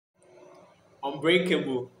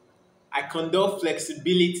Unbreakable. I conduct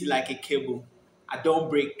flexibility like a cable. I don't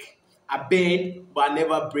break. I bend, but I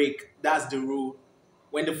never break. That's the rule.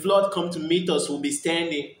 When the flood come to meet us, we'll be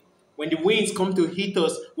standing. When the winds come to hit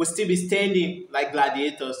us, we'll still be standing like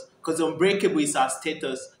gladiators. Because unbreakable is our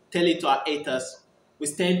status. Tell it to our haters. We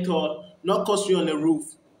stand tall, not cause we're on a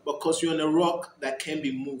roof, but cause we're on a rock that can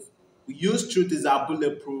be moved. We use truth as our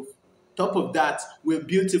bulletproof. Top of that, we're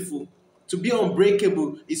beautiful. To be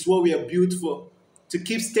unbreakable is what we are built for. To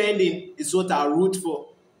keep standing is what I root for.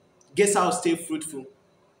 Guess how stay fruitful.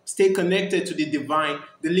 Stay connected to the divine,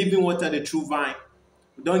 the living water, the true vine.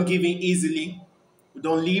 We don't give in easily. We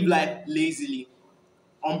don't live life lazily.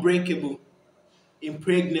 Unbreakable,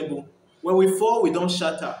 impregnable. When we fall, we don't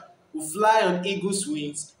shatter. We fly on eagle's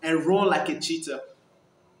wings and run like a cheetah.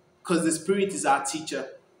 Because the spirit is our teacher.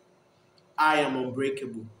 I am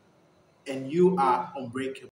unbreakable. And you are unbreakable.